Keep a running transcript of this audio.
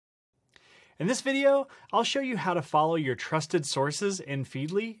In this video, I'll show you how to follow your trusted sources in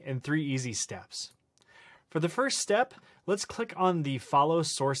Feedly in 3 easy steps. For the first step, let's click on the Follow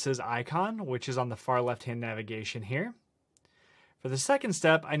Sources icon, which is on the far left-hand navigation here. For the second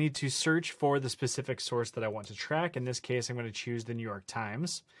step, I need to search for the specific source that I want to track. In this case, I'm going to choose the New York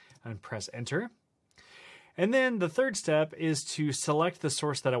Times and press Enter. And then the third step is to select the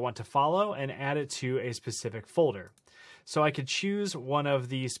source that I want to follow and add it to a specific folder. So I could choose one of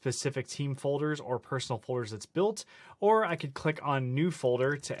the specific team folders or personal folders that's built, or I could click on New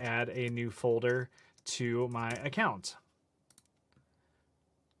Folder to add a new folder to my account.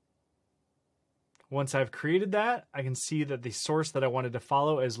 Once I've created that, I can see that the source that I wanted to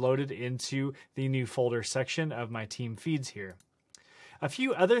follow is loaded into the new folder section of my team feeds here. A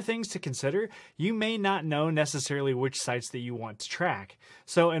few other things to consider: you may not know necessarily which sites that you want to track.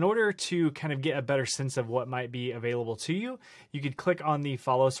 So in order to kind of get a better sense of what might be available to you, you could click on the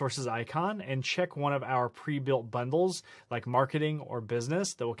Follow Sources icon and check one of our pre-built bundles like marketing or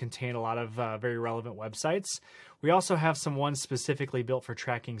business that will contain a lot of very relevant websites. We also have some ones specifically built for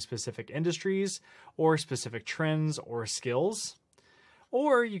tracking specific industries or specific trends or skills.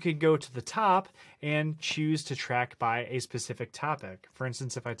 Or you could go to the top and choose to track by a specific topic. For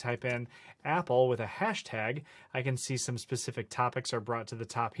instance, if I type in Apple with a hashtag, I can see some specific topics are brought to the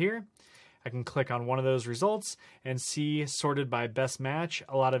top here. I can click on one of those results and see, sorted by best match,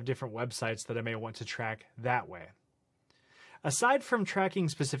 a lot of different websites that I may want to track that way. Aside from tracking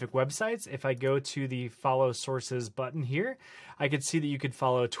specific websites, if I go to the Follow Sources button here, I could see that you could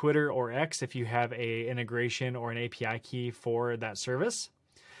follow Twitter or X if you have an integration or an API key for that service.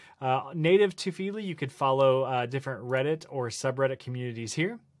 Native to Feedly, you could follow different Reddit or subreddit communities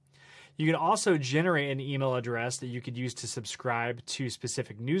here. You can also generate an email address that you could use to subscribe to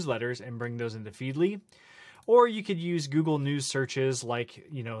specific newsletters and bring those into Feedly. Or you could use Google News searches like,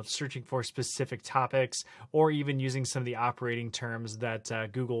 searching for specific topics, or even using some of the operating terms that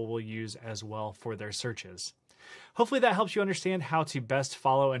Google will use as well for their searches. Hopefully that helps you understand how to best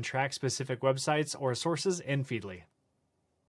follow and track specific websites or sources in Feedly.